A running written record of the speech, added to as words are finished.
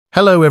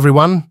Hello,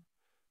 everyone.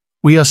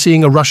 We are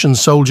seeing a Russian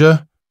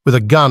soldier with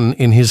a gun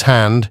in his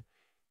hand.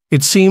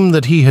 It seemed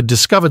that he had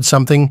discovered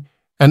something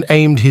and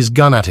aimed his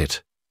gun at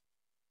it.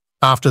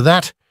 After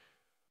that,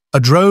 a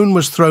drone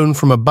was thrown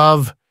from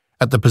above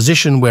at the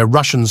position where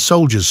Russian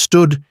soldiers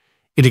stood.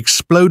 It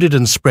exploded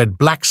and spread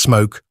black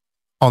smoke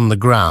on the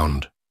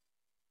ground.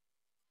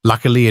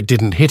 Luckily, it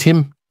didn't hit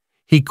him.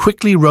 He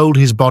quickly rolled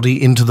his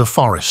body into the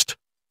forest.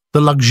 The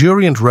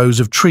luxuriant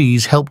rows of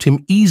trees helped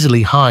him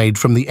easily hide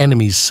from the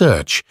enemy's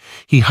search.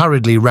 He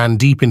hurriedly ran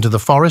deep into the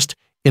forest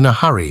in a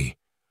hurry,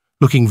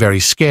 looking very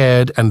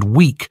scared and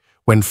weak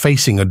when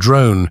facing a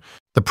drone.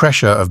 The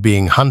pressure of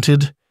being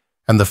hunted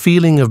and the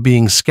feeling of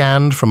being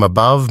scanned from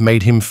above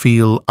made him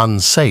feel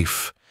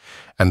unsafe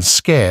and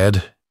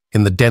scared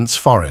in the dense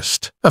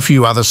forest. A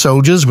few other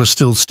soldiers were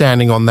still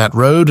standing on that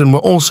road and were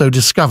also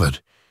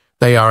discovered.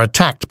 They are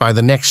attacked by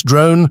the next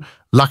drone.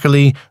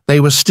 Luckily, they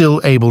were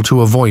still able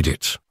to avoid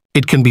it.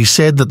 It can be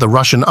said that the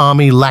Russian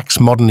army lacks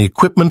modern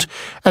equipment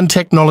and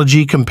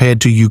technology compared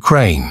to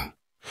Ukraine.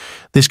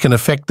 This can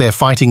affect their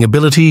fighting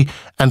ability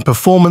and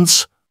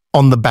performance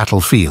on the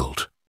battlefield.